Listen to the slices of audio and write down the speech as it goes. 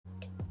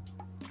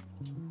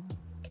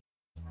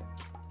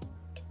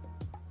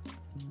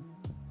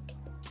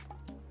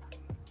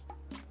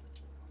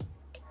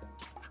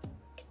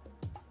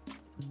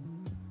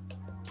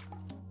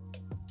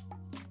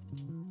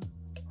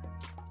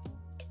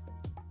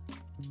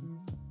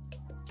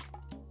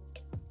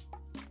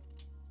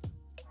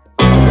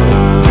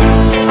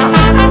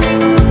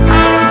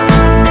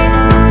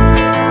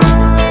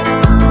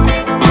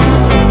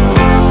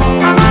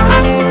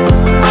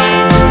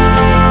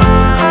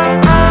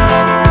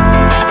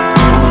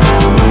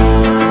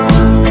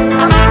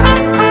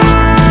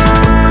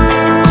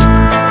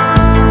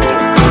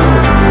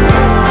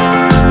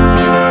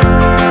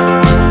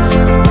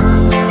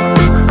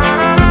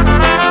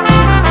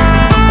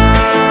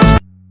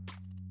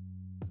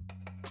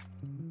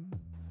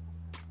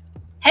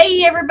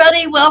Hey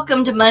everybody,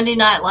 welcome to Monday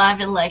Night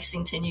Live in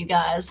Lexington, you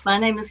guys. My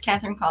name is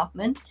Catherine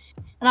Kaufman,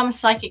 and I'm a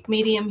psychic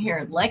medium here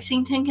in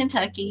Lexington,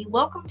 Kentucky.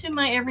 Welcome to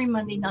my every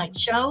Monday night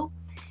show.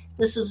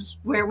 This is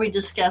where we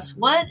discuss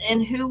what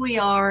and who we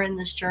are in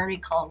this journey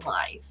called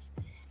life.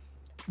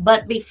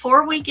 But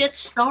before we get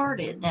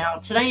started, now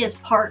today is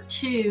part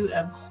 2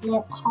 of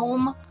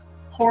home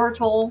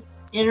portal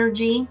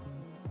energy,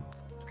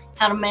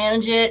 how to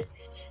manage it,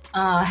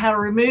 how to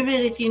remove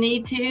it if you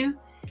need to.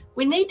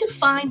 We need to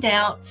find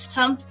out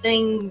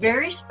something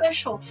very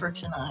special for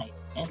tonight,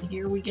 and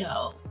here we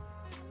go.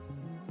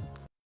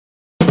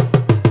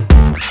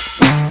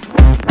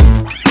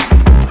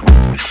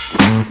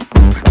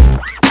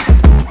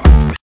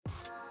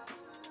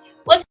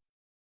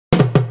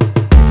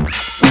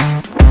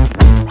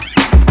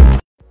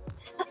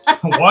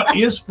 What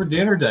is for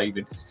dinner,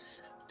 David?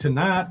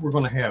 Tonight we're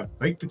going to have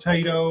baked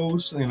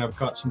potatoes, and I've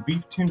got some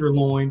beef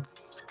tenderloin.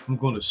 I'm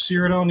going to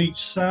sear it on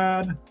each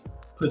side,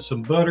 put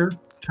some butter,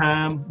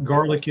 thyme,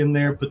 garlic in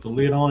there, put the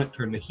lid on it,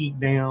 turn the heat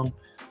down,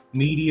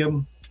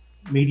 medium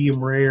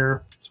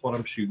rare. That's what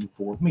I'm shooting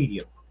for,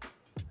 medium.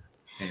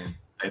 And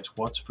that's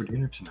what's for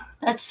dinner tonight.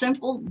 That's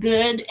simple,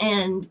 good,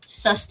 and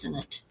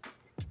sustenance.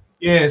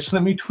 Yes,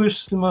 let me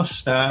twist the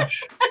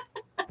mustache.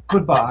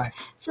 Goodbye.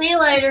 See you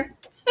later.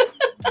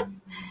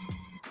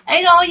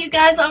 Hey to all you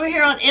guys over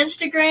here on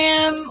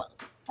Instagram,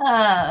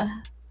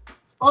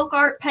 Folk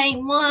Art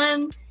Paint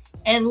 1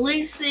 and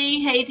Lucy.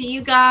 Hey to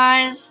you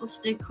guys. Let's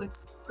do quick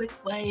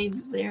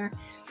waves there.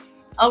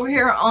 Over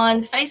here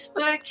on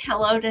Facebook,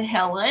 hello to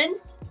Helen,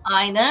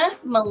 Ina,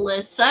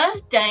 Melissa,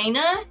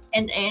 Dana,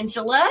 and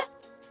Angela.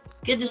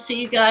 Good to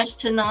see you guys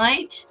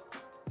tonight.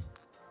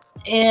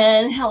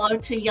 And hello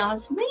to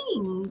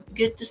Yasmin.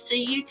 Good to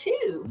see you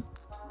too.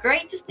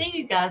 Great to see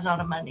you guys on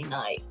a Monday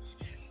night.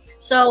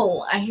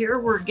 So I hear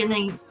we're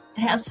going to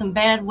have some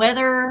bad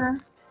weather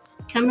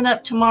coming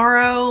up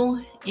tomorrow.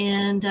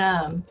 And,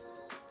 I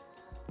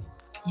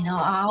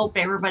hope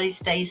everybody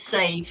stays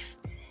safe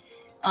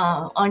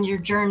on your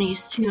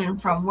journeys to and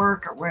from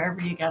work or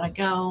wherever you got to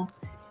go.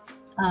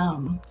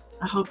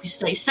 I hope you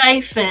stay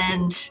safe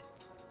and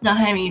not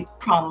have any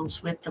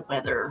problems with the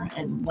weather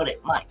and what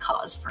it might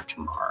cause for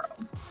tomorrow.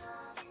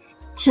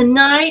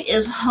 Tonight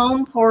is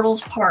Home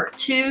Portals Part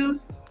 2.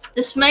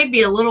 This may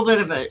be a little bit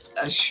of a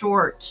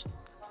short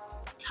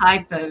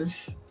type of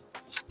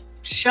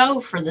show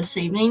for this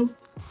evening.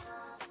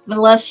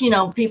 Unless,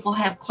 people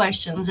have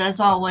questions. As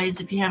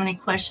always, if you have any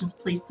questions,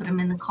 please put them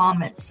in the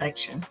comments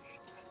section.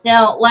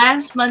 Now,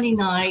 last Monday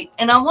night,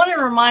 and I want to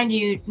remind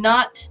you,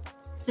 not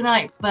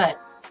tonight, but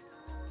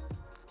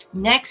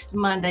next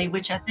Monday,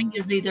 which I think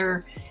is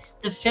either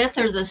the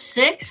 5th or the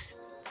 6th,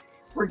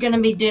 we're going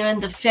to be doing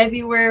the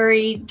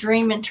February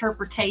Dream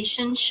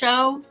Interpretation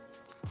Show.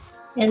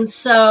 And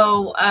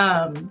so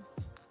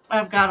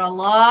I've got a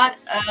lot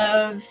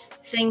of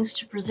things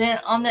to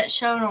present on that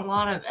show and a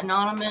lot of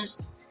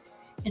anonymous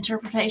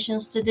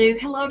interpretations to do.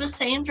 Hello to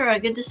Sandra.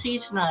 Good to see you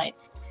tonight.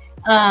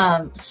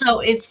 So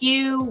if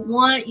you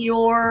want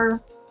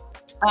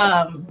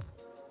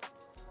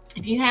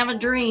if you have a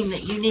dream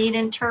that you need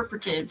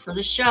interpreted for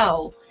the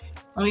show,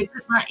 let me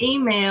put my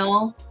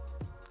email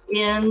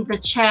in the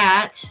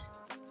chat.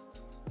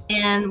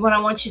 And what I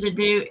want you to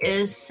do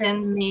is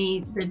send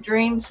me the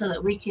dream so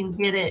that we can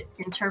get it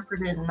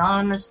interpreted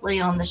anonymously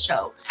on the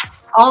show.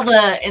 All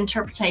the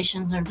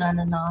interpretations are done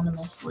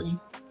anonymously.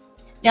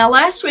 Now,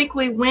 last week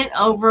we went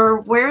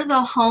over where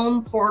the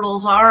home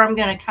portals are. I'm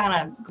going to kind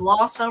of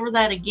gloss over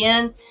that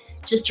again,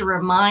 just to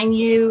remind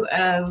you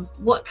of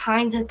what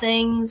kinds of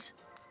things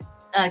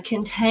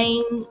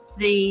contain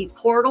the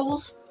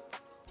portals.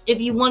 If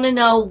you want to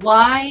know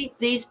why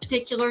these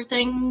particular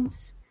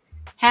things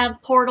have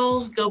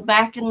portals, go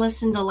back and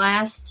listen to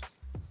last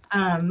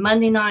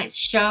Monday night's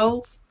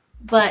show.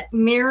 But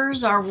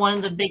mirrors are one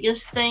of the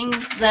biggest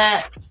things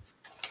that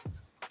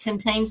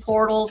contain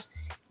portals.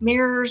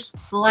 Mirrors,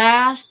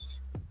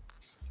 glass,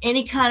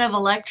 any kind of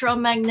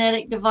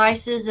electromagnetic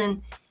devices,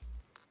 and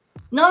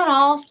not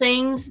all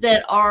things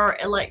that are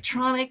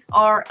electronic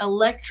are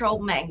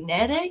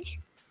electromagnetic.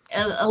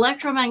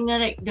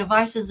 Electromagnetic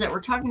devices that we're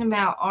talking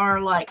about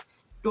are like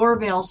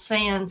doorbells,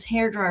 fans,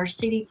 hair dryers,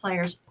 CD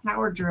players,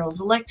 power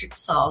drills, electric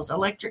saws,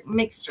 electric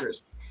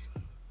mixers,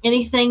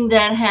 anything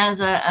that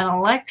has an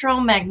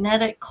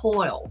electromagnetic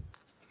coil.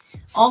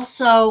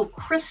 Also,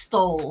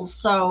 crystals.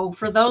 So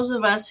for those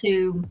of us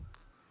who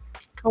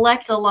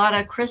collect a lot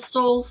of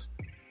crystals,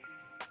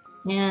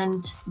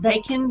 and they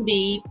can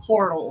be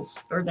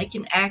portals, or they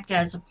can act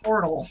as a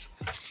portal.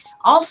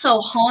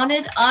 Also,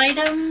 haunted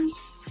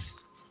items.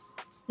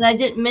 And I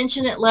didn't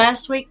mention it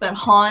last week, but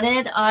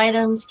haunted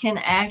items can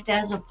act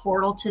as a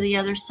portal to the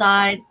other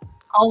side.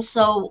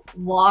 Also,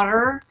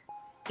 water,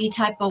 any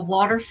type of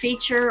water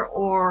feature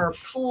or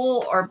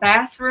pool or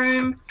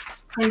bathroom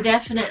can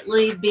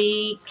definitely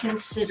be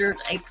considered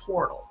a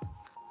portal.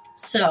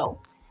 So,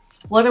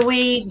 what do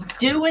we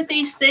do with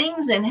these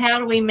things and how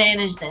do we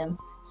manage them?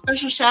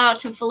 Special shout out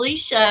to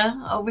Felicia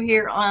over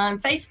here on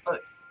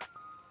Facebook.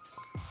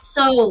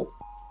 So,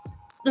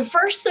 the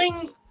first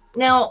thing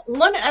Now,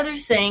 one other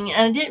thing,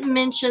 and I didn't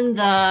mention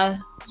the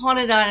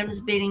haunted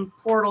items being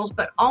portals,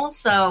 but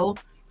also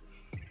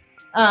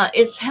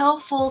it's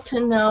helpful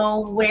to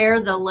know where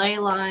the ley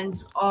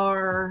lines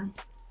are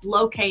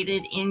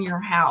located in your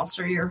house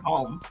or your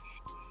home.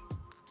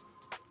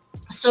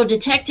 So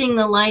detecting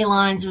the ley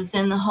lines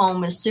within the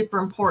home is super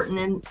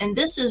important. And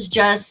this is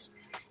just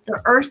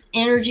the earth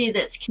energy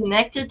that's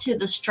connected to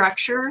the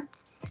structure,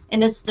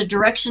 and it's the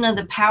direction of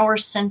the power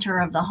center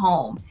of the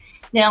home.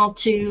 Now,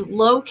 to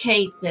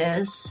locate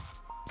this,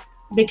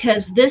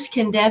 because this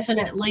can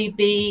definitely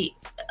be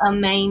a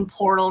main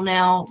portal.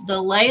 Now, the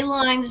ley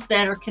lines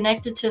that are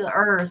connected to the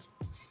earth,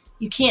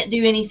 you can't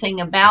do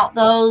anything about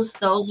those.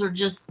 Those are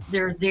just,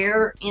 they're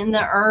there in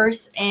the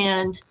earth.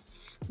 And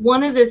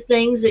one of the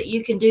things that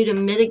you can do to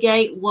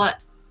mitigate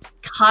what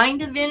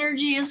kind of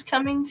energy is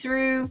coming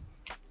through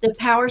the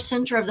power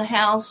center of the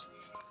house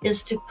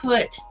is to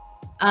put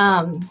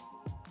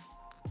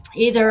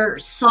either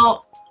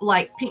salt,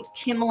 like pink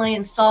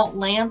Himalayan salt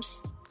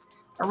lamps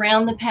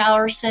around the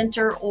power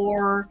center,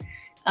 or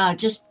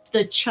just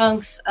the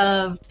chunks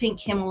of pink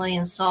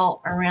Himalayan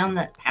salt around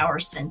that power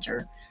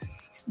center.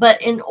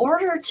 But in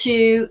order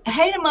to,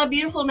 hey to my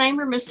beautiful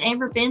neighbor, Miss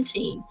Amber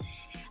Benteen,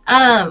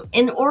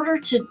 in order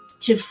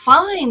to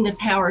find the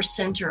power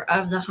center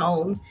of the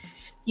home,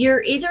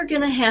 you're either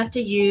going to have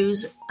to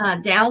use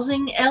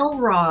dowsing L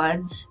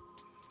rods,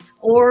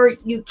 or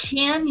you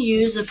can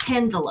use a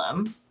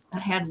pendulum. I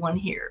had one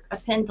here, a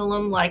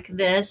pendulum like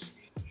this.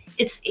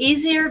 It's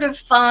easier to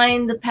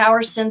find the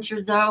power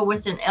center, though,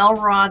 with an L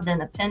rod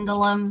than a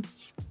pendulum.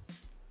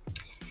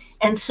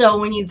 And so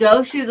when you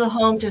go through the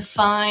home to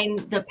find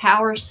the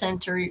power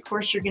center, of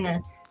course, you're going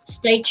to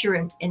state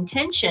your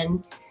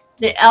intention.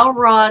 The L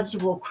rods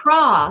will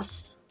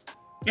cross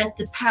at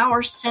the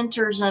power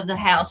centers of the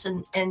house.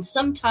 And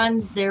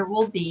sometimes there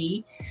will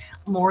be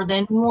more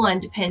than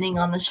one, depending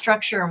on the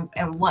structure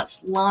and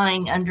what's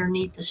lying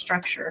underneath the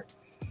structure.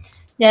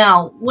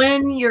 Now,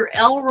 when your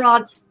L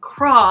rods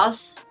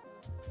cross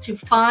to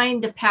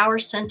find the power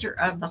center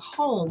of the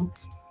home,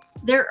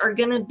 there are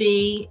going to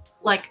be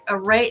like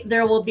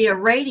there will be a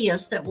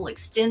radius that will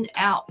extend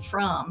out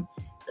from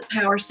the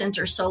power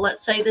center. So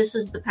let's say this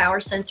is the power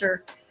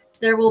center.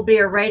 There will be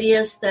a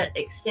radius that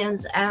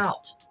extends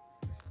out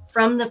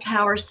from the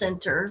power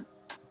center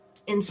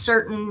in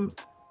certain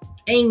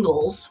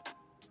angles.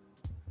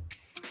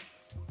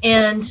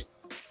 And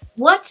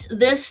what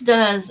this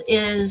does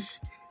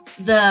is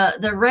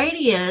the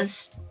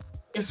radius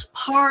is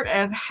part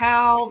of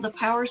how the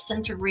power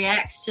center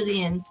reacts to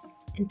the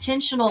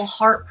intentional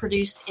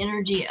heart-produced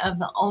energy of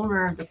the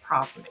owner of the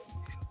property.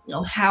 You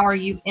know, how are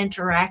you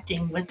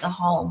interacting with the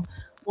home?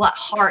 What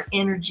heart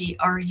energy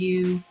are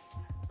you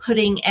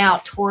putting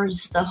out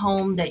towards the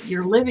home that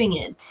you're living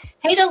in?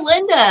 Hey to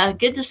Linda,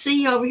 good to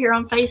see you over here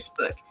on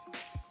Facebook.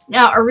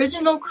 Now,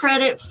 original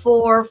credit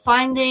for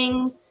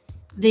finding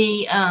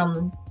the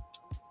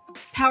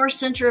power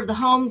center of the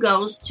home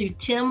goes to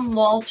Tim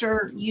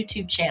Walter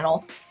YouTube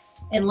channel.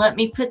 And let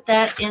me put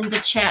that in the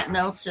chat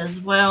notes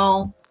as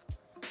well,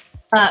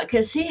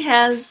 because he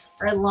has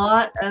a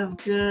lot of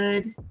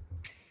good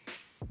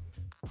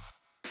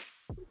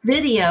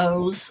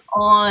videos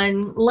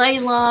on ley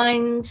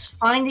lines,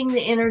 finding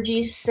the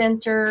energy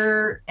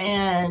center,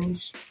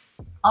 and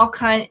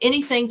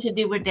anything to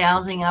do with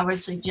dowsing. I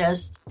would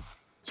suggest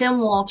Tim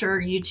Walter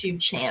YouTube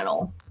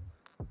channel,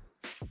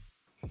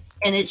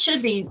 and it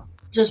should be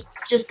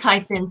just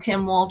type in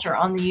Tim Walter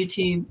on the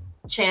YouTube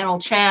channel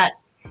chat,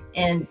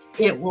 and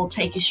it will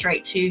take you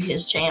straight to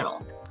his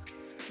channel.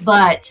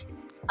 But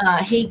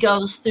he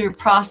goes through a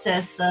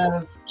process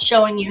of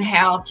showing you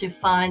how to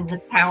find the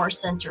power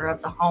center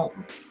of the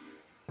home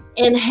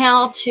and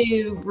how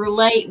to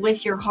relate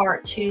with your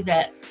heart to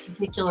that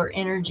particular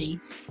energy.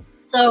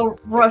 So,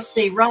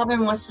 Rusty,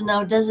 Robin wants to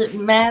know, does it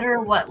matter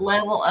what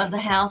level of the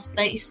house,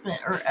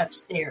 basement or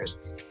upstairs?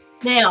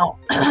 Now,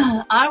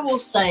 I will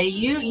say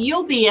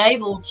you'll be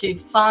able to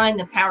find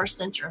the power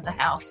center of the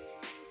house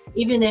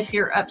even if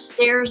you're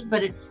upstairs,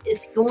 but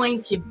it's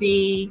going to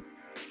be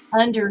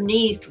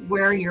underneath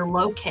where you're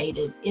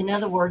located. In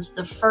other words,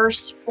 the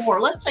first floor.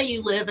 Let's say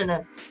you live in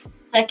a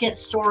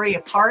second-story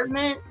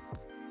apartment.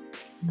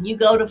 You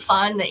go to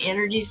find the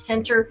energy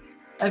center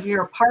of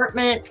your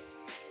apartment.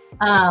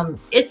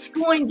 It's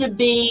going to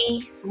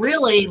be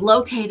really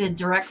located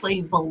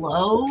directly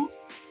below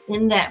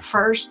in that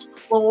first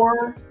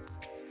floor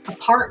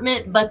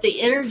apartment, but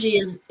the energy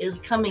is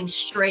coming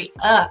straight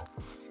up.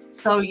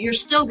 So you're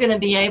still going to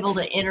be able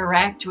to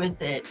interact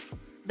with it,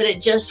 but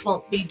it just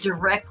won't be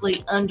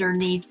directly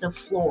underneath the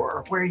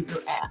floor where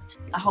you're at.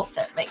 I hope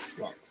that makes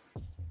sense.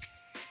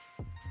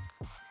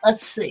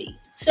 Let's see.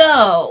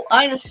 So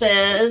Ida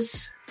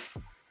says,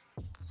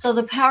 so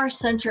the power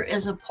center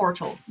is a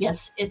portal.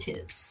 Yes, it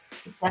is.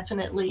 It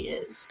definitely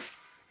is.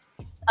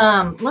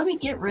 Let me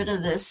get rid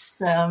of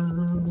this. Let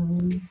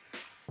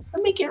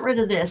me get rid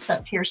of this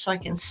up here so I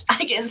can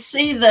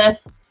see the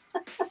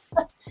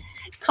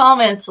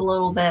comments a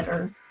little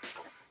better.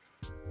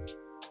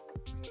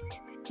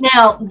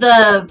 Now,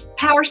 the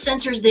power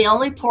center is the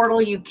only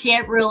portal you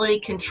can't really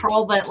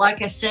control, but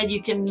like I said,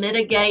 you can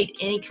mitigate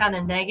any kind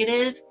of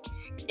negative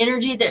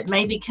energy that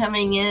may be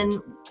coming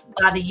in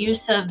by the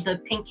use of the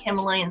pink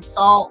Himalayan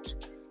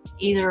salt,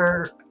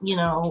 either,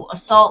 a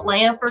salt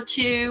lamp or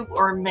two,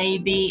 or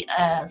maybe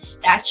a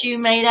statue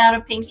made out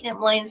of pink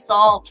Himalayan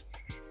salt.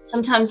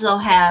 Sometimes they'll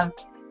have,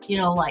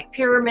 like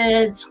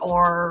pyramids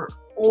or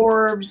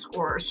orbs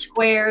or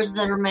squares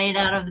that are made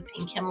out of the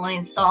pink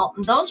Himalayan salt.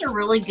 And those are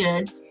really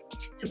good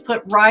to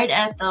put right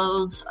at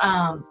those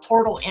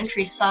portal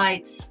entry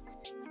sites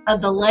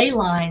of the ley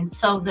lines,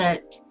 so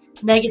that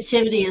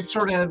negativity is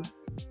sort of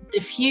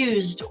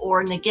diffused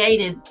or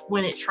negated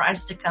when it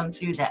tries to come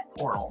through that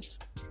portal.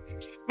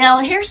 Now,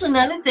 here's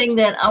another thing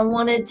that I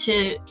wanted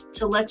to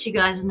let you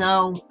guys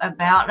know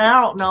about. And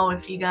I don't know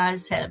if you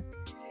guys have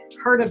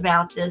heard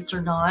about this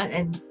or not,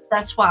 and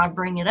that's why I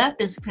bring it up,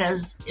 is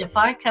because if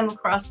I come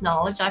across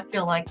knowledge I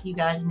feel like you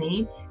guys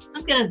need,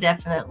 I'm going to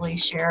definitely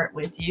share it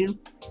with you.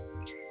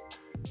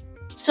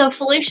 So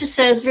Felicia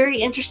says, very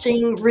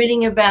interesting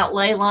reading about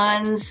ley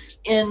lines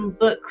in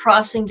book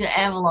Crossing to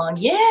Avalon.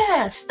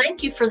 Yes,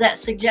 thank you for that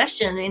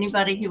suggestion.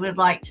 Anybody who would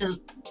like to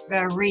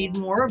read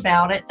more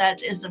about it,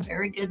 that is a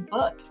very good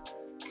book.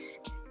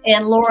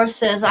 And Laura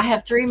says, I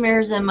have 3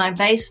 mirrors in my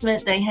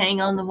basement. They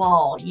hang on the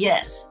wall.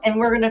 Yes. And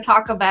we're going to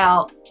talk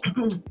about,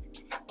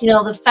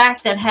 the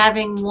fact that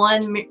having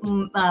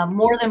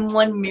more than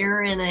one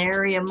mirror in an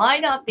area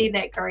might not be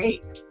that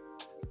great.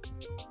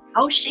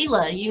 Oh,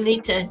 Sheila, you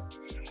need to,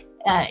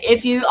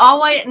 if you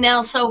always,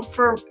 now, so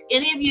for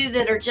any of you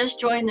that are just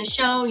joining the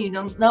show, you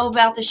don't know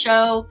about the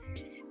show,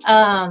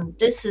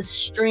 this is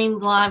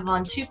streamed live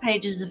on 2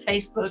 pages of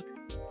Facebook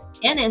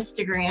and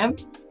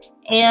Instagram,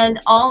 and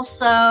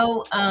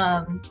also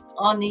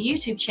on the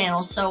YouTube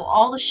channel. So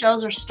all the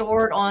shows are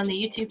stored on the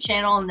YouTube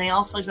channel, and they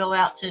also go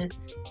out to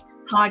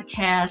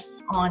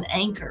podcasts on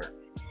Anchor.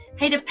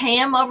 Hey to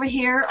Pam over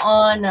here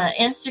on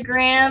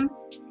Instagram,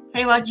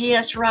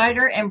 KYGS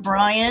Writer, and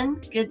Brian.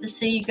 Good to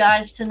see you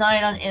guys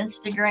tonight on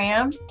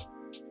Instagram.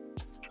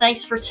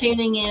 Thanks for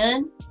tuning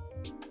in.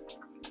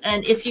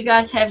 And if you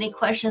guys have any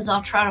questions,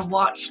 I'll try to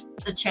watch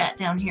the chat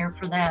down here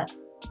for that.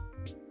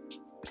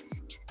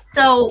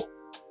 So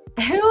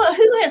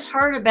who has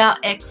heard about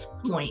X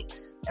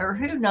points, or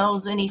who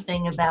knows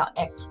anything about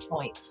X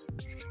points?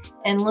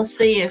 And let's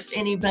see if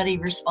anybody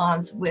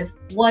responds with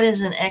what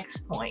is an X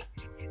point.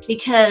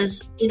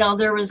 Because,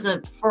 there was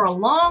for a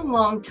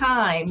long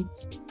time,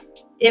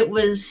 it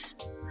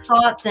was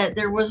thought that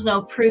there was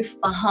no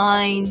proof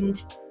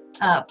behind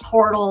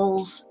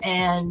portals,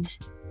 and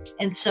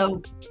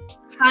so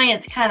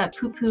science kind of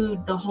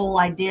poo-pooed the whole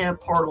idea of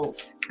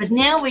portals. But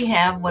now we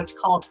have what's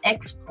called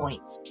X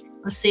points.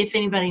 Let's see if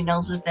anybody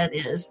knows what that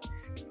is.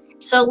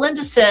 So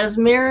Linda says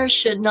mirrors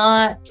should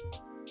not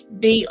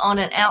be on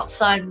an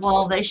outside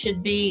wall. They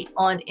should be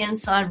on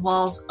inside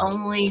walls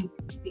only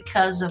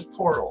because of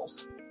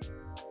portals.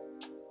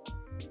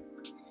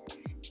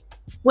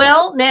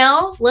 Well,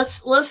 now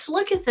let's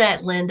look at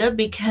that, Linda,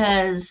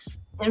 because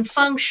in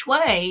Feng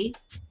Shui,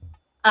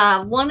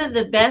 one of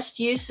the best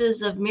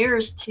uses of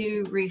mirrors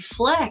to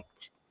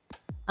reflect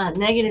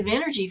negative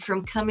energy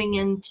from coming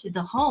into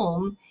the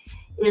home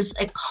is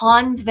a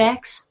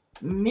convex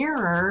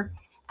mirror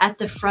at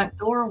the front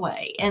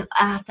doorway and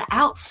at the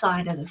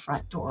outside of the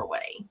front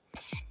doorway.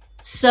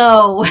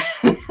 So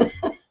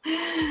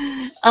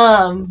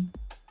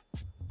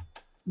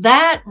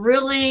that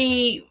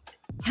really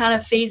kind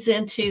of feeds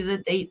into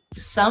that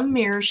some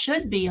mirrors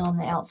should be on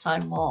the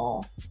outside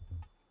wall.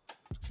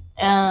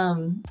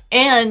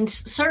 And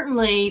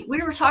certainly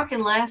we were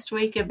talking last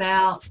week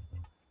about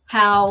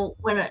how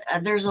when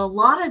there's a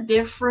lot of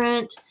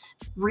different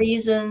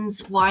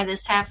reasons why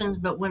this happens,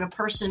 but when a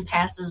person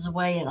passes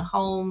away in a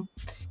home,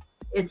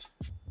 it's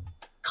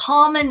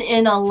common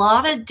in a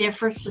lot of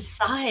different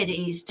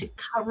societies to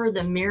cover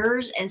the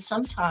mirrors and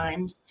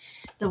sometimes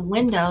the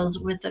windows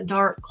with a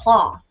dark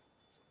cloth.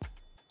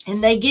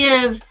 And they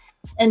give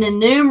an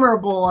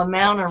innumerable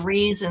amount of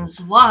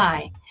reasons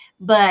why,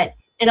 but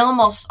it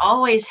almost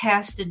always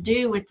has to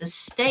do with the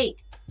state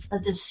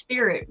of the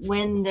spirit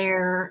when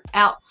they're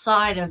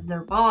outside of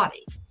their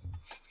body.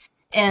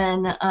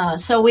 And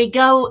so we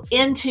go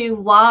into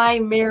why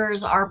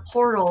mirrors are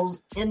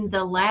portals in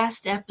the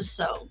last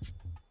episode.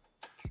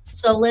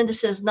 So Linda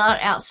says,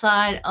 not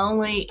outside,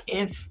 only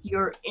if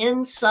your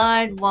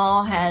inside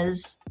wall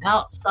has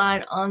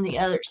outside on the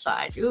other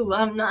side. Ooh,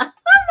 I'm not,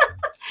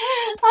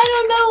 I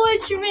don't know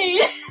what you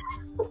mean.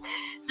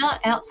 Not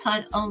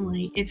outside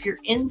only if your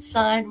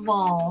inside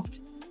wall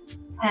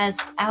has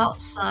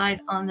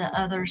outside on the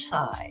other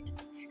side.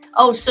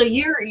 Oh, so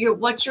you're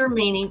what you're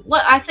meaning.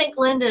 What I think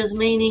Linda is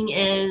meaning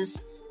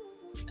is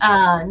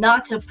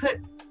not to put,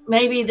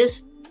 maybe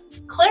this,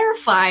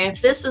 clarify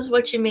if this is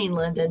what you mean,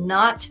 Linda,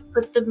 not to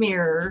put the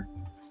mirror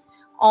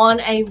on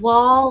a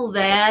wall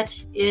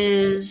that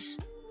is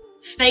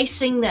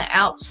facing the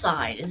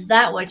outside. Is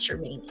that what you're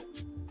meaning?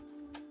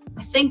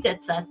 I think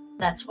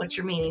that's what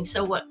you're meaning.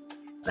 So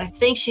What I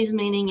think she's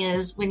meaning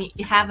is when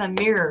you have a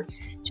mirror,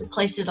 to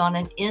place it on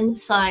an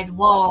inside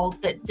wall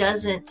that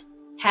doesn't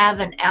have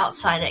an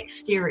outside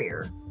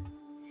exterior.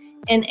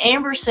 And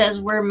Amber says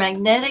where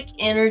magnetic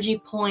energy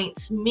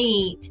points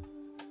meet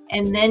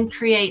and then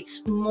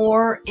creates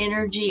more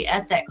energy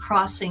at that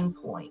crossing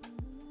point.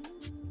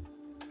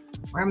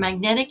 Where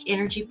magnetic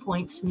energy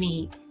points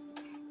meet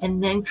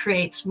and then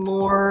creates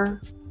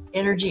more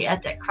energy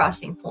at that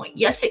crossing point.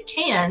 Yes, it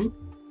can.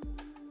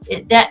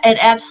 It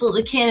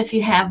absolutely can if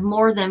you have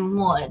more than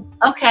one.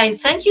 Okay,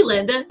 thank you,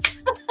 Linda.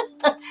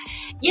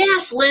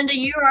 Yes, Linda,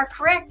 you are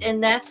correct.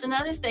 And that's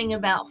another thing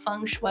about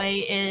feng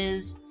shui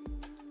is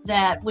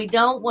that we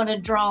don't want to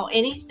draw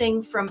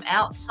anything from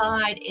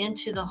outside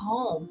into the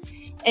home.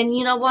 And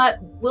you know what?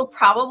 We'll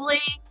probably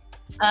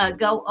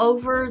go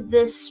over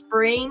this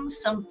spring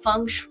some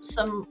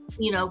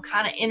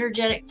kind of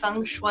energetic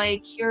feng shui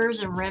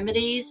cures and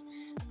remedies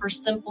for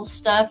simple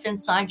stuff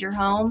inside your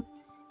home.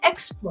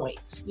 X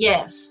points,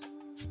 yes.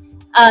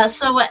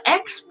 So an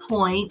X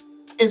point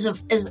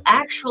is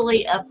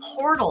actually a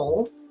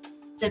portal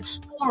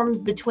that's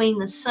formed between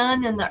the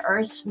sun and the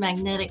Earth's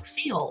magnetic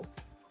field.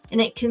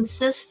 And it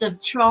consists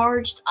of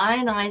charged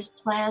ionized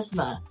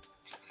plasma.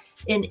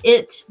 And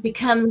it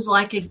becomes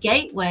like a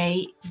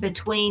gateway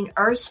between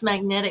Earth's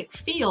magnetic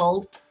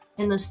field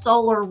and the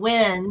solar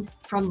wind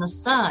from the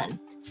sun.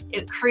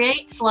 It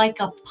creates like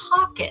a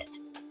pocket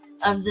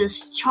of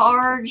this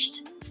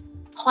charged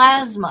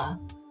plasma.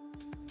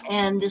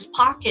 And this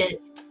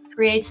pocket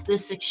creates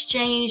this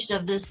exchange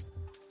of this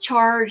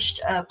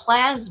charged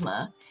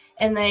plasma.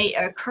 And they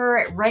occur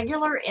at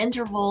regular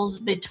intervals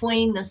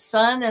between the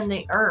sun and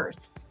the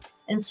earth.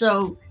 And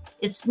so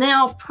it's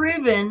now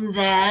proven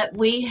that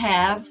we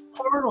have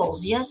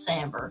portals, yes,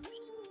 Amber,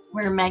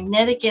 where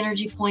magnetic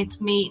energy points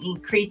meet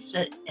and creates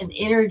an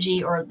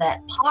energy or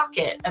that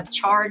pocket of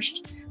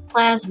charged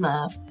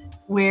plasma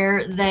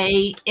where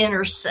they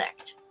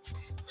intersect.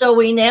 So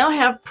we now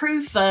have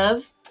proof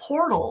of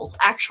portals,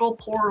 actual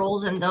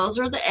portals, and those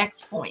are the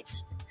X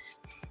points.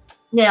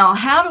 Now,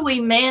 how do we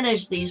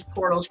manage these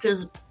portals?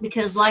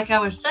 Because like I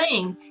was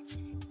saying,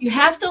 you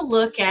have to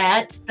look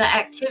at the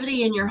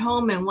activity in your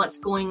home and what's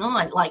going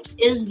on. Like,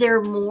 is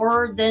there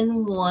more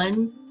than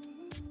one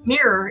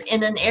mirror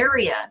in an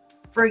area?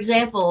 For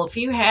example, if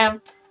you have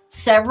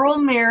several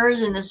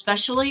mirrors, and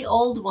especially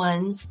old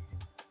ones,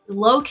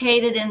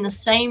 located in the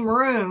same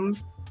room,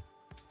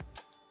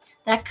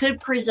 that could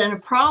present a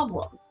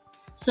problem.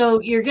 So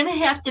you're going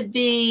to have to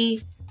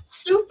be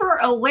super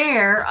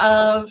aware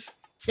of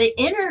the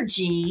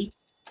energy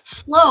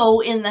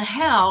flow in the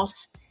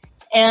house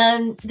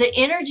and the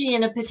energy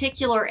in a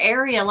particular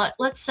area.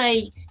 Let's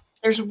say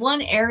there's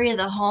one area of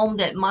the home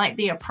that might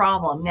be a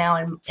problem. Now,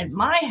 in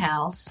my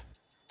house,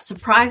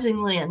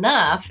 surprisingly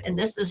enough, and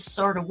this is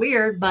sort of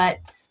weird, but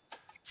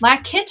my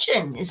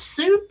kitchen is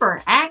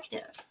super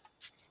active.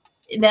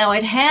 Now,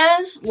 it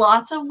has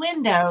lots of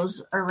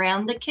windows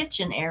around the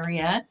kitchen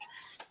area,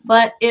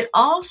 but it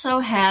also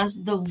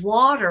has the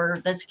water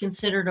that's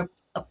considered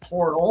a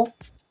portal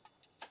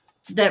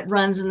that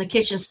runs in the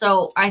kitchen.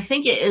 So I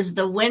think it is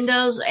the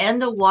windows and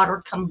the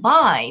water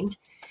combined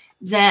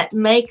that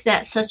make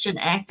that such an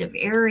active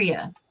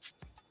area.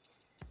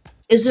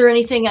 Is there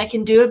anything I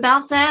can do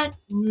about that?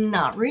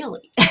 Not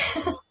really.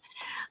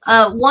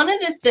 One of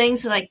the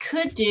things that I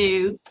could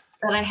do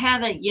that I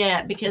haven't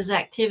yet, because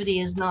activity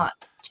is not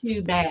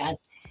too bad,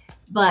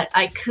 but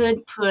I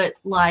could put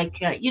like,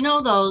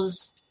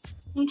 those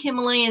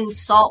Himalayan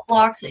salt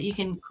blocks that you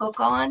can cook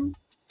on.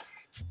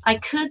 I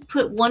could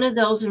put one of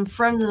those in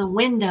front of the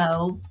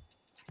window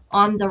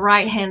on the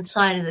right-hand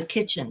side of the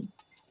kitchen,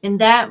 and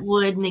that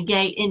would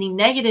negate any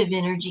negative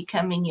energy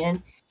coming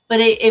in, but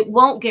it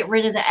won't get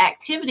rid of the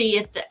activity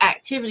if the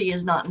activity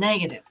is not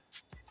negative.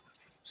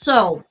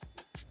 So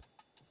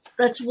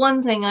that's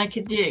one thing I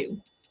could do.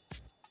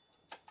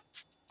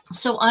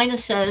 So Ina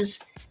says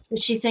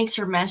that she thinks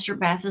her master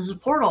bath is a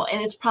portal,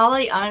 and it's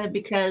probably, Ina,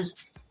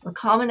 because a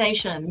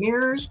combination of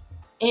mirrors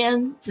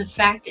and the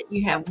fact that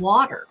you have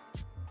water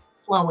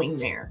flowing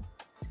there.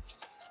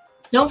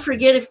 Don't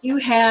forget, if you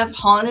have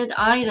haunted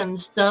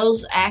items,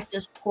 those act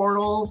as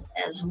portals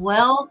as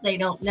well. They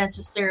don't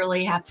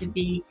necessarily have to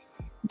be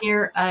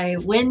near a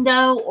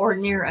window or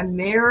near a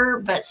mirror,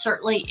 but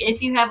certainly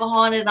if you have a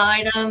haunted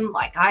item,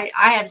 like I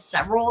have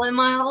several in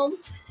my home,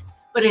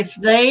 but if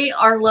they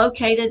are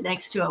located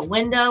next to a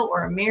window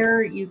or a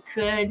mirror, you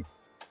could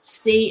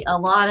see a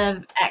lot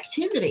of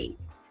activity.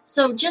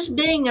 So just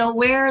being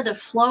aware of the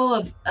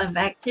flow of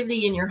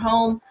activity in your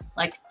home,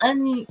 like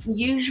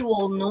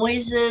unusual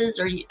noises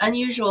or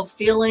unusual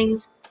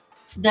feelings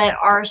that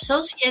are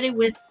associated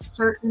with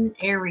certain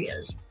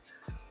areas.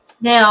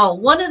 Now,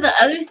 one of the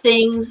other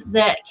things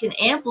that can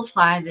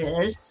amplify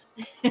this,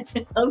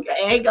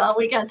 okay, hang on,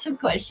 we got some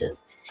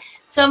questions.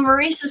 So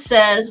Marisa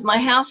says, my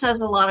house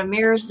has a lot of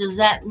mirrors. Does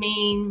that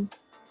mean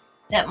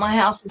that my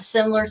house is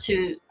similar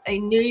to a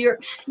New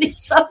York City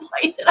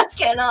subway that I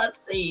cannot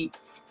see?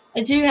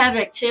 I do have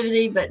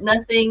activity, but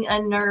nothing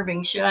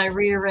unnerving. Should I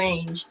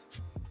rearrange?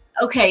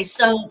 Okay,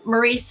 so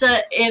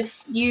Marisa,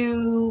 if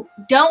you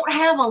don't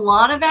have a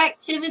lot of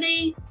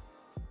activity,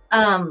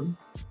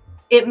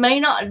 it may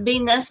not be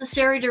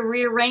necessary to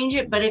rearrange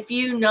it, but if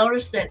you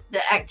notice that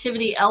the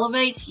activity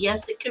elevates,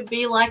 yes, it could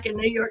be like a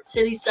New York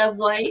City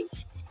subway,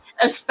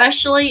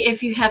 especially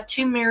if you have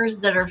two mirrors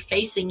that are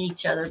facing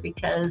each other,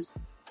 because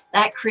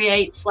that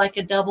creates like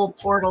a double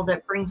portal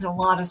that brings a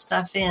lot of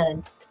stuff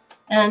in.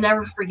 And I'll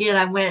never forget,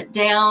 I went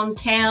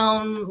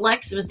downtown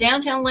it was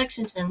downtown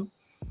Lexington,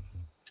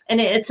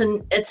 and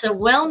it's a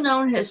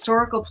well-known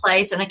historical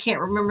place, and I can't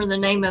remember the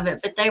name of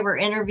it, but they were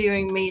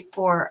interviewing me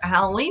for a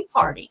Halloween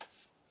party.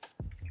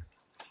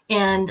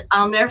 And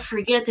I'll never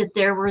forget that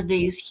there were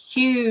these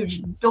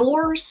huge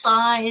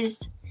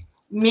door-sized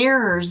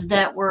mirrors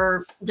that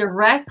were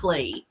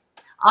directly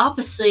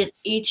opposite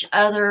each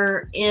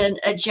other in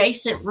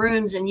adjacent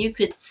rooms, and you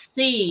could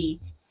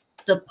see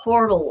the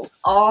portals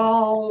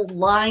all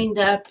lined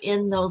up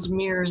in those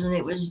mirrors, and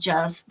it was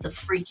just the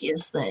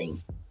freakiest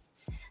thing.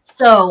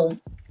 So,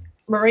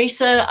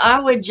 Marisa, I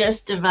would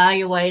just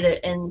evaluate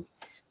it and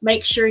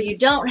make sure you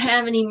don't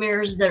have any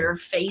mirrors that are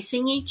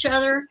facing each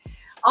other.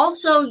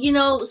 Also,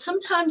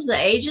 sometimes the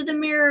age of the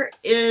mirror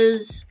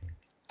is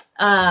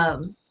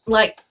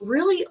like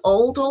really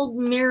old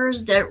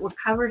mirrors that were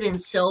covered in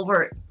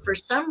silver, for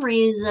some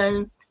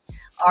reason,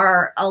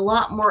 are a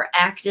lot more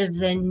active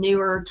than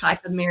newer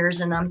type of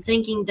mirrors. And I'm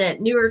thinking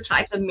that newer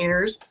type of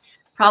mirrors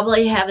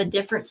probably have a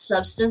different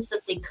substance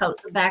that they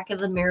coat the back of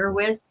the mirror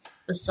with,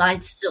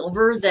 besides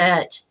silver,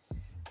 that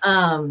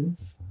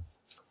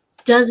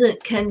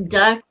doesn't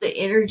conduct the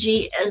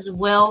energy as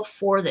well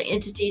for the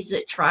entities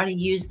that try to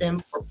use them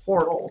for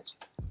portals.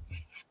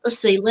 Let's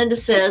see. Linda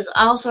says,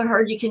 I also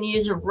heard you can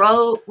use a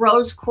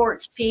rose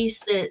quartz piece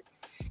that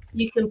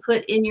you can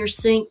put in your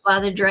sink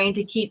by the drain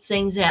to keep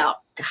things out.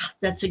 God,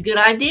 that's a good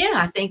idea.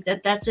 I think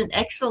that's an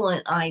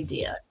excellent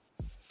idea,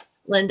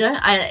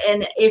 Linda.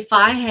 And if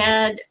I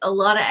had a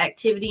lot of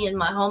activity in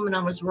my home and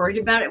I was worried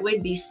about it, it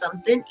would be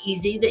something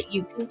easy that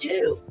you can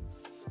do.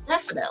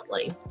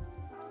 Definitely.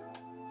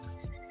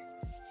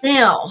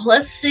 Now,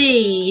 let's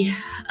see.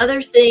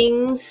 Other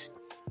things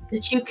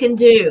that you can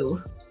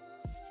do.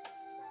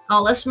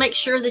 Oh, let's make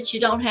sure that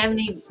you don't have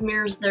any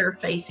mirrors that are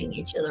facing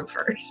each other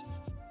first.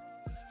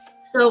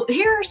 So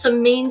here are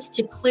some means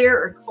to clear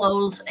or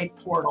close a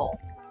portal.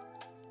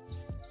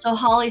 So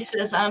Holly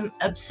says, I'm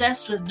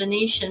obsessed with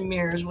Venetian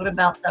mirrors. What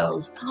about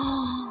those?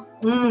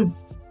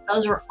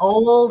 Those are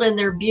old and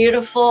they're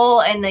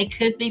beautiful and they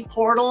could be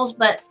portals.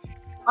 But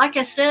like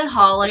I said,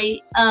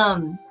 Holly,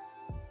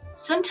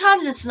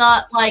 sometimes it's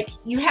not, like,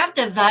 you have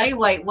to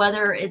evaluate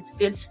whether it's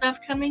good stuff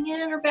coming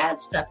in or bad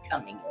stuff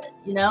coming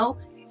in,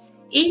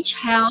 Each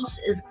house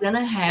is going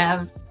to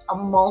have a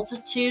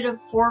multitude of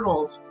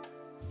portals.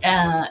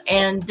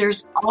 And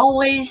there's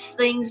always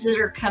things that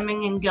are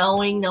coming and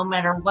going no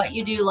matter what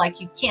you do.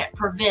 Like, you can't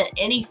prevent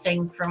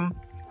anything from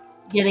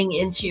getting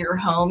into your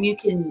home. You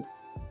can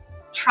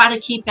try to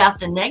keep out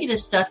the negative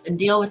stuff and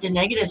deal with the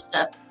negative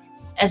stuff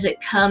as it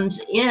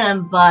comes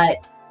in. But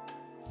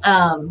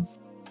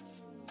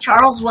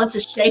Charles wants a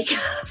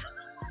shakeup.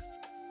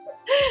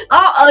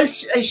 A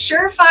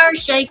surefire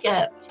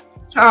shakeup,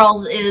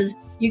 Charles, is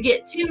you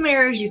get two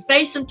mirrors, you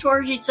face them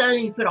towards each other,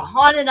 you put a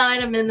haunted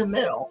item in the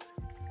middle.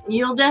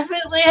 You'll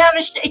definitely have a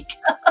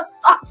shakeup,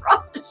 I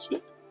promise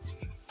you.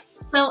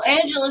 So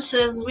Angela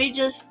says, we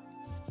just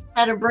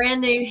had a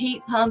brand new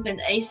heat pump and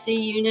AC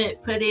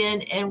unit put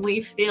in, and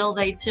we feel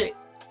they took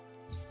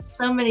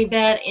so many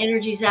bad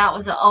energies out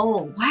with the,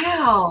 oh,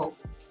 wow.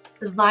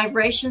 The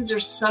vibrations are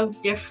so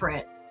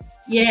different.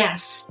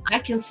 Yes, I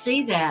can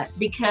see that,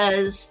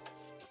 because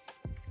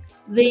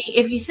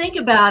if you think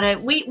about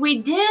it, we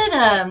did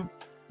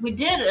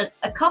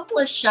a couple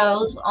of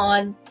shows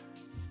on,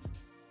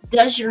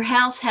 does your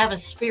house have a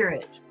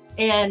spirit?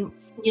 And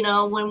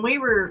when we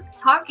were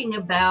talking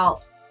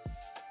about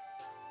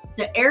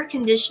the air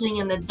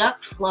conditioning and the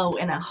duct flow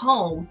in a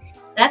home,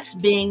 that's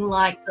being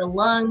like the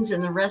lungs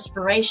and the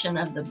respiration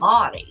of the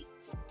body.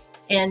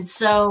 And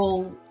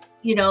so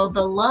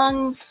the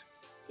lungs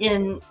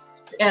in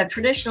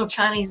traditional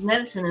Chinese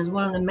medicine is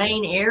one of the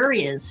main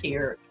areas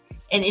here.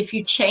 And if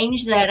you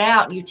change that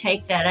out, you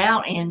take that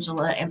out,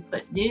 Angela, and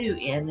put new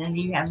in, and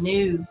you have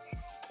new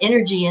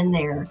energy in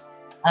there,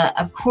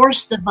 of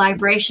course, the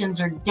vibrations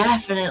are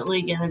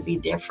definitely going to be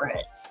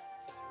different.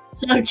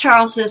 So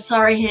Charles says,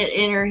 sorry, hit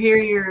enter.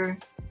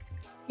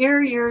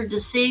 Hear your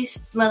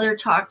deceased mother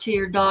talk to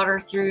your daughter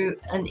through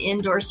an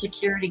indoor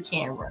security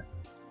camera.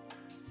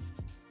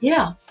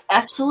 Yeah,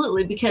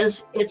 absolutely,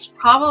 because it's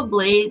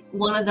probably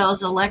one of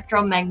those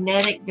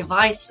electromagnetic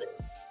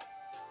devices.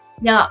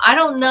 Now, I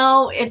don't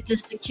know if the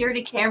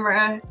security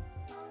camera,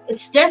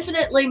 it's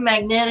definitely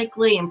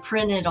magnetically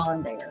imprinted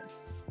on there.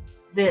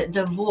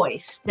 The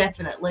voice,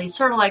 definitely,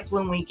 sort of like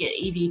when we get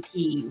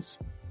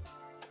EVPs.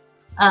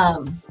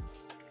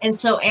 And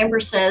so Amber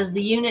says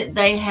the unit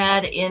they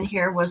had in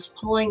here was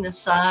pulling the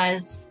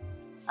size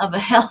of a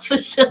health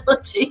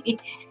facility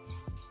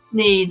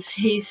needs.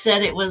 He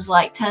said it was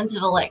like tons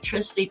of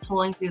electricity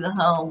pulling through the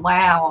home.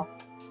 Wow.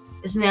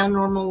 is now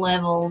normal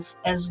levels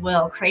as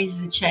well.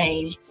 Crazy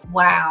change.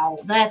 Wow,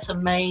 that's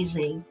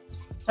amazing.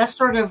 That's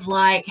sort of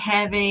like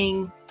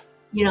having,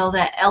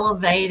 that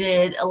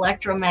elevated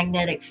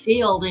electromagnetic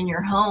field in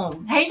your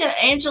home. Hey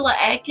to Angela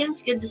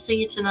Atkins, good to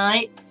see you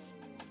tonight.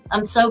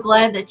 I'm so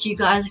glad that you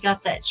guys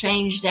got that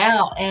changed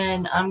out,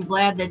 and I'm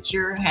glad that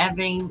you're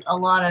having a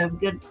lot of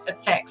good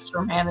effects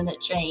from having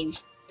it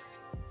changed.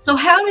 So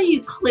how do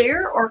you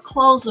clear or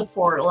close a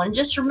portal? And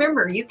just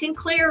remember, you can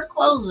clear or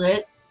close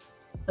it,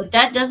 but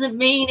that doesn't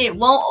mean it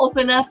won't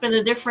open up in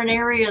a different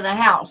area of the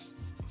house.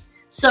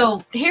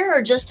 So here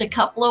are just a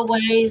couple of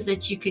ways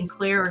that you can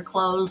clear or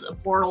close a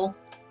portal.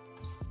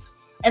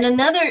 And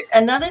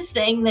another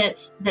thing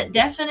that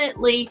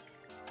definitely,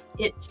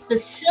 it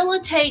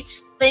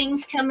facilitates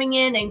things coming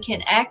in and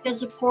can act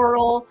as a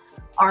portal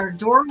are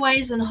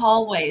doorways and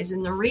hallways.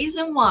 And the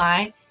reason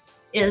why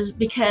is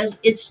because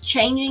it's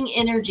changing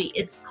energy.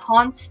 It's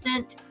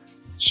constant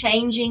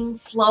changing,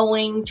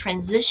 flowing,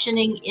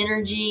 transitioning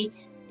energy.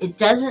 It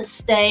doesn't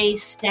stay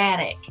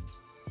static.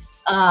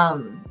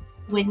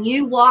 When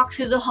you walk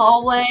through the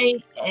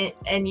hallway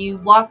and you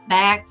walk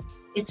back,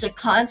 it's a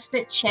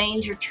constant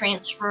change or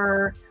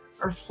transfer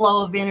or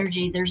flow of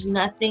energy. There's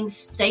nothing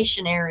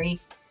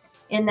stationary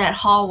in that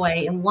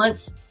hallway. And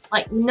once,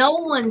 like, no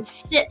one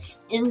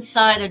sits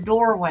inside a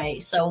doorway.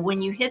 So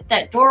when you hit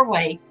that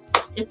doorway,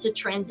 it's a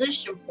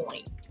transition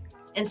point.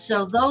 And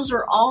so those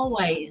are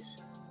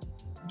always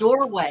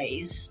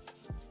doorways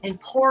and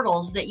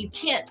portals that you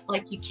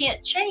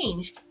can't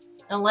change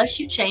unless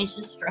you change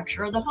the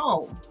structure of the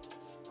home.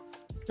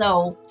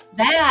 So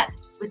that,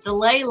 with the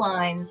ley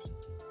lines,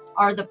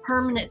 are the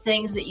permanent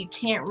things that you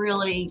can't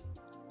really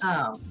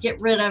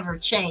get rid of or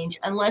change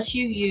unless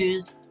you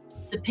use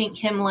the pink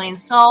Himalayan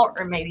salt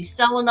or maybe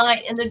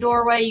selenite in the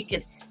doorway. You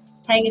could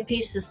hang a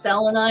piece of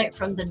selenite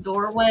from the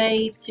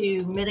doorway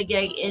to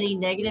mitigate any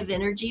negative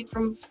energy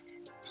from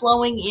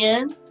flowing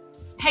in.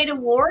 Hayda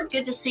Ward,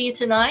 good to see you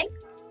tonight.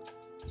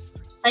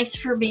 Thanks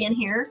for being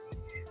here.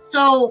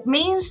 So,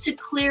 means to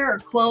clear or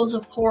close a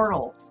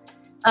portal.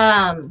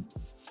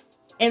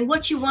 And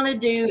what you want to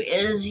do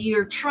is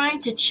you're trying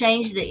to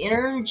change the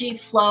energy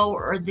flow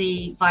or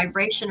the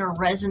vibration or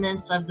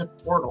resonance of the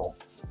portal.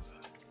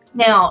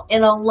 Now,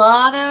 in a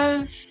lot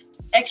of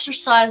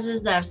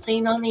exercises that I've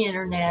seen on the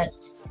internet,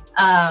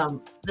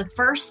 the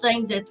first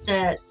thing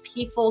that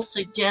people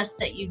suggest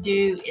that you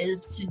do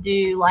is to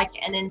do like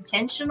an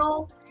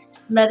intentional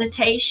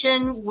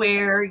meditation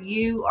where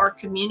you are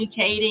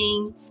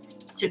communicating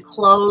to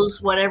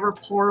close whatever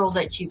portal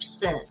that you've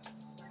sensed.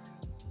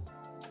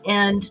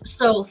 And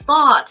so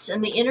thoughts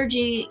and the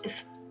energy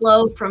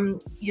flow from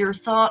your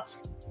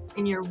thoughts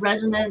and your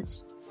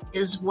resonance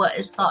is what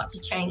is thought to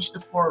change the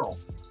portal.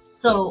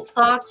 So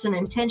thoughts and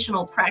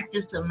intentional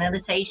practice of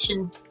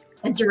meditation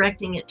and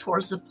directing it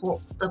towards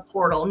the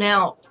portal.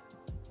 Now,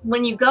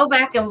 when you go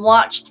back and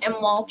watch Tim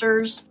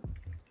Walters'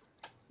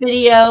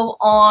 video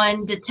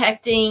on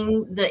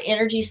detecting the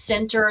energy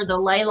center, the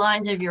ley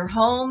lines of your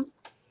home,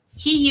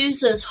 he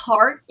uses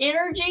heart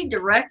energy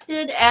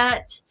directed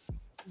at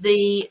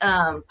the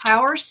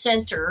power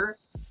center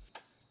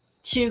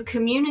to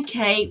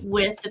communicate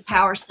with the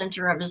power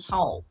center of his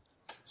home.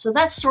 So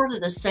that's sort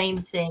of the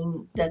same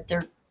thing that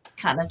they're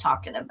kind of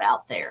talking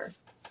about there.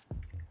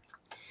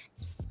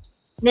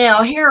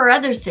 Now, here are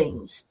other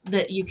things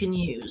that you can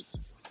use.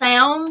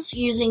 Sounds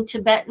using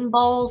Tibetan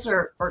bowls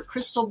or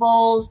crystal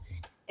bowls.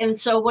 And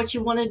so what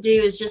you want to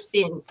do is just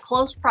be in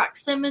close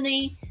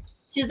proximity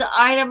to the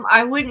item.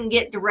 I wouldn't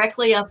get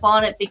directly up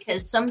on it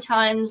because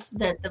sometimes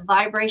the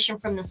vibration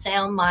from the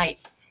sound might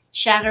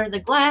shatter the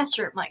glass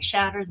or it might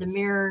shatter the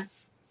mirror.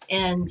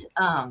 And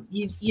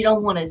you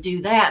don't want to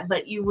do that,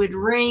 but you would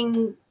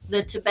ring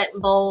the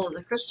Tibetan bowl or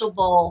the crystal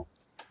bowl,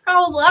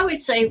 probably, I would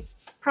say,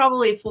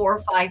 probably 4 or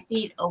 5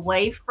 feet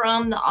away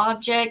from the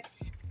object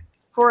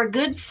for a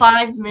good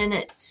 5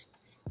 minutes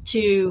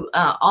to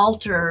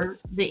alter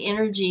the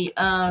energy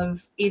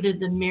of either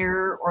the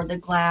mirror or the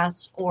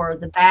glass or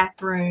the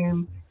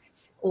bathroom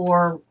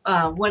or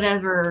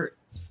whatever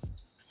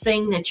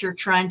thing that you're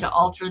trying to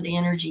alter the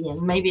energy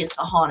in. Maybe it's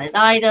a haunted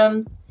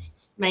item.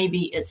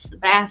 Maybe it's the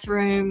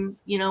bathroom.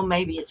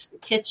 Maybe it's the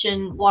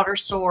kitchen water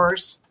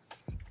source.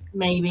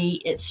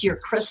 Maybe it's your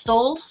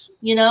crystals,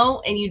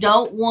 and you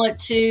don't want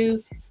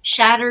to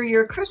shatter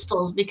your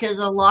crystals because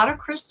a lot of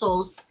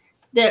crystals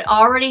that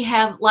already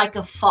have like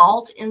a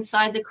fault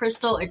inside the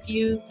crystal, if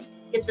you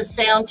get the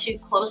sound too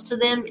close to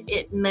them,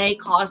 it may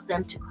cause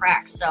them to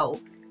crack.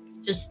 So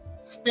just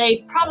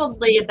stay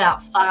probably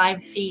about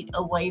 5 feet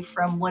away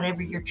from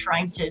whatever you're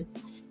trying to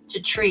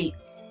treat,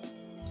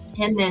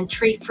 and then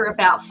treat for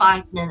about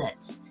 5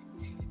 minutes.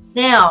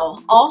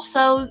 Now,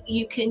 also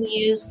you can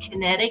use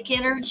kinetic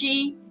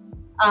energy,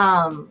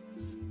 and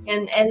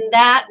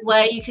that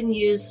way you can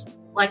use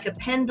like a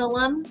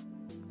pendulum.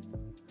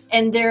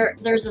 And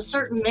there's a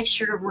certain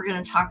mixture we're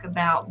going to talk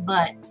about,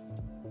 but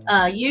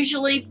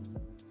usually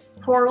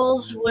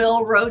portals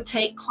will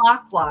rotate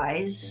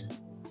clockwise.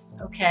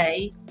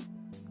 Okay,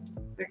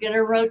 they're going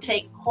to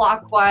rotate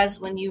clockwise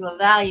when you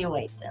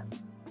evaluate them.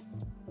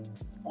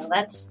 Now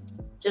that's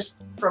just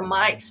from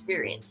my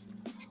experience.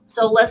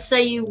 So let's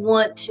say you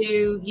want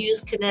to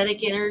use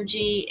kinetic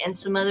energy and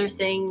some other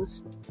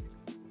things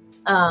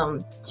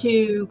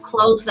to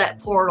close that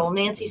portal.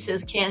 Nancy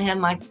says, can't have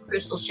my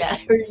crystal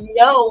shatter.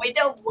 No, we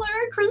don't want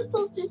our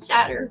crystals to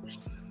shatter.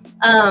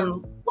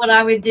 What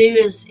I would do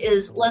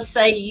is let's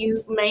say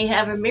you may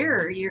have a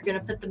mirror. You're going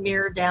to put the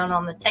mirror down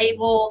on the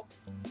table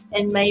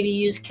and maybe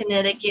use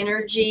kinetic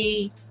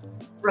energy,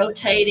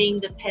 rotating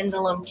the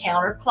pendulum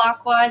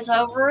counterclockwise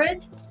over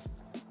it.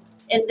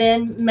 And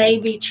then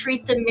maybe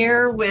treat the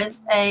mirror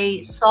with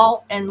a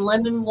salt and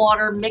lemon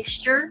water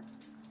mixture.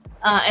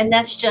 And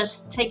that's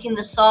just taking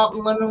the salt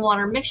and lemon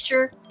water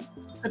mixture,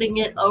 putting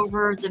it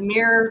over the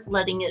mirror,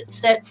 letting it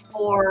set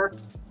for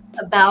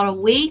about a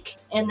week,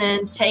 and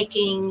then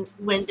taking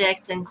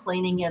Windex and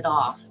cleaning it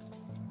off.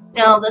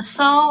 Now, the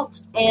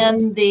salt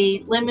and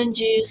the lemon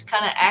juice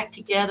kind of act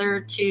together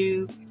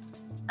to,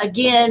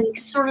 again,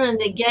 sort of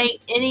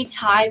negate any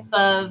type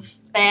of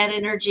bad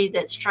energy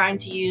that's trying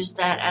to use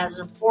that as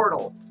a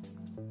portal.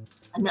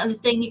 Another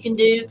thing you can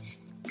do,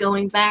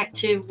 going back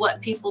to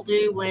what people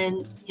do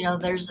when,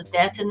 there's a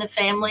death in the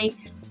family,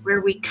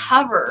 where we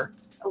cover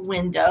a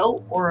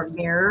window or a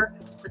mirror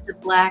with a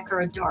black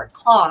or a dark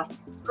cloth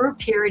for a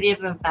period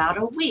of about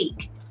a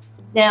week.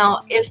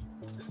 Now, if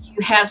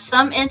you have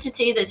some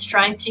entity that's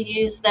trying to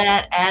use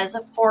that as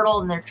a portal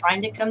and they're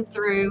trying to come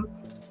through,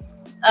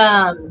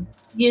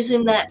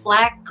 using that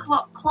black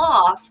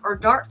cloth or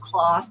dark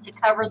cloth to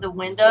cover the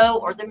window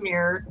or the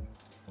mirror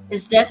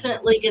is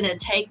definitely going to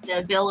take the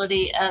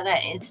ability of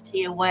that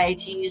entity away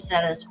to use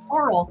that as a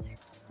portal.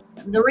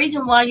 The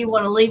reason why you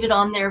want to leave it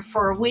on there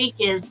for a week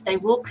is they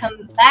will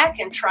come back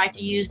and try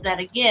to use that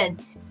again.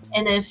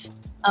 And if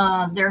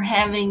they're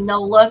having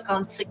no luck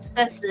on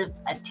successive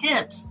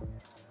attempts,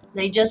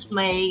 they just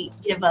may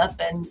give up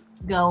and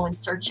go and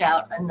search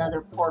out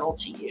another portal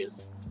to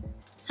use.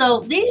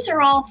 So these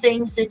are all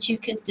things that you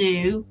can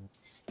do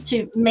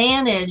to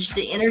manage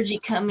the energy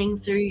coming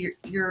through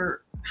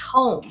your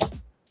home.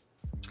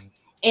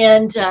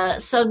 And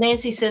so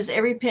Nancy says,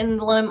 every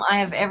pendulum I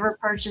have ever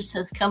purchased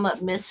has come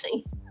up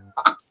missing.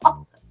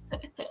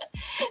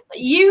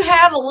 You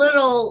have a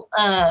little,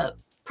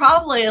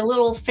 probably a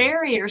little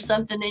fairy or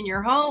something in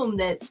your home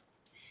that's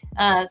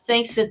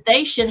thinks that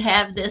they should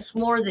have this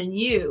more than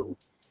you.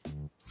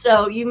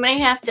 So you may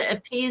have to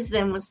appease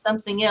them with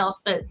something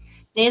else. But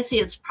Nancy,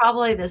 it's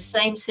probably the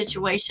same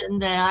situation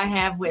that I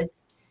have with,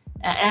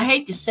 I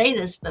hate to say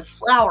this, but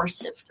flour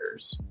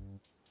sifters.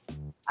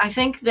 I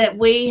think that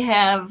we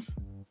have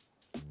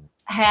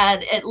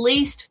had at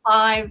least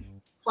 5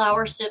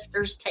 flour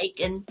sifters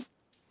taken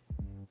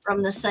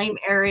from the same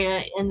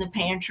area in the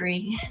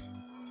pantry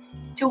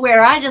to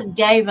where I just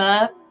gave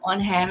up on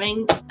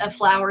having a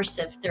flour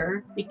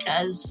sifter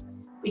because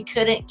we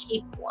couldn't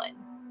keep one.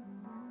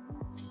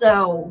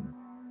 So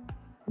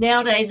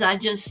nowadays I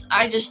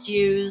just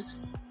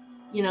use,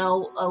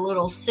 a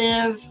little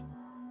sieve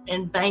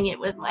and bang it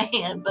with my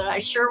hand. But I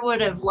sure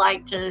would have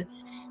liked to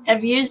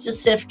have used a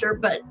sifter,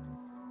 but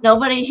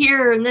nobody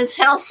here in this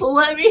house will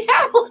let me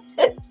have one,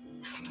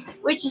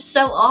 which is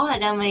so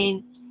odd. I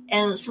mean,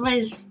 and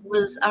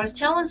I was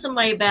telling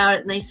somebody about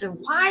it, and they said,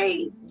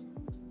 why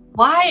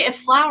a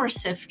flour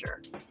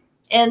sifter?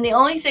 And the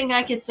only thing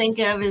I could think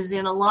of is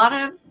in a lot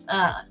of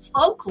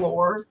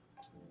folklore,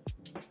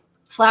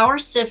 flour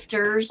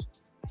sifters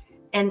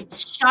and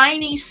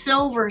shiny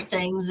silver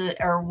things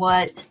are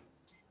what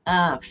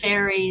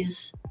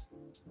fairies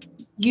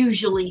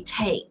usually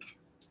take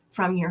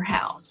from your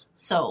house.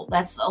 So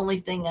that's the only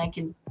thing I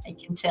can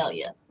tell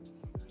you.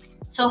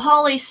 So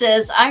Holly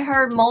says, I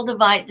heard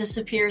Moldavite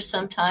disappears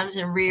sometimes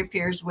and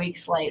reappears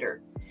weeks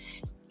later.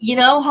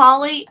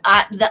 Holly,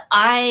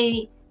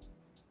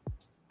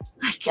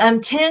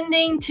 I'm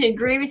tending to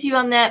agree with you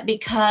on that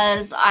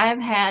because I've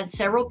had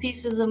several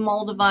pieces of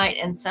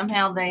Moldavite and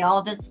somehow they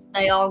all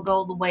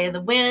go the way of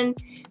the wind.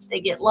 They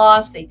get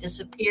lost, they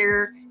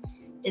disappear.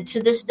 And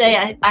to this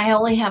day, I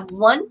only have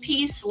one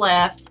piece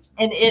left,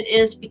 and it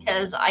is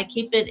because I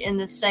keep it in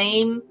the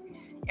same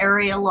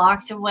area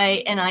locked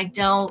away and I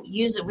don't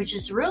use it, which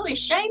is really a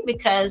shame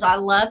because I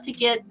love to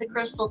get the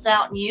crystals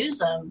out and use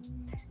them,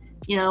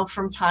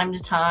 from time to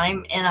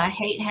time. And I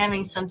hate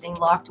having something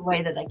locked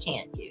away that I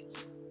can't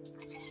use.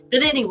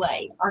 But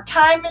anyway, our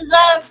time is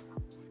up.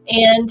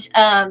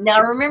 And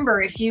now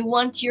remember, if you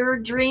want your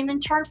dream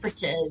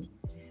interpreted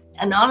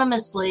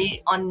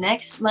anonymously on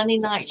next Monday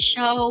night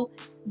show,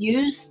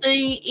 use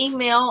the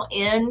email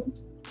in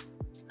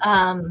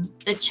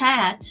the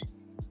chat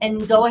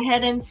and go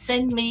ahead and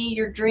send me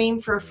your dream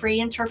for a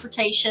free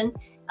interpretation.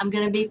 I'm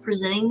going to be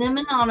presenting them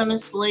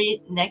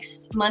anonymously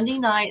next Monday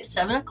night at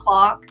 7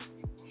 o'clock.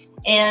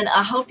 And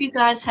I hope you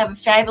guys have a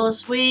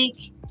fabulous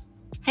week.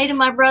 Hey to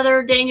my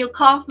brother, Daniel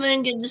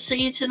Kaufman. Good to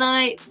see you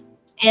tonight.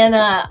 And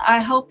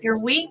I hope your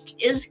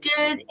week is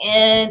good.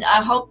 And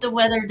I hope the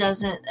weather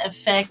doesn't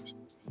affect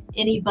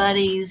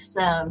anybody's,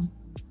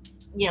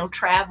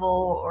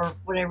 travel or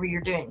whatever you're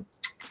doing.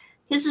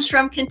 This is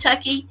from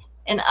Kentucky.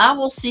 And I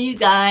will see you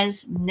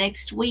guys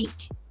next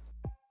week.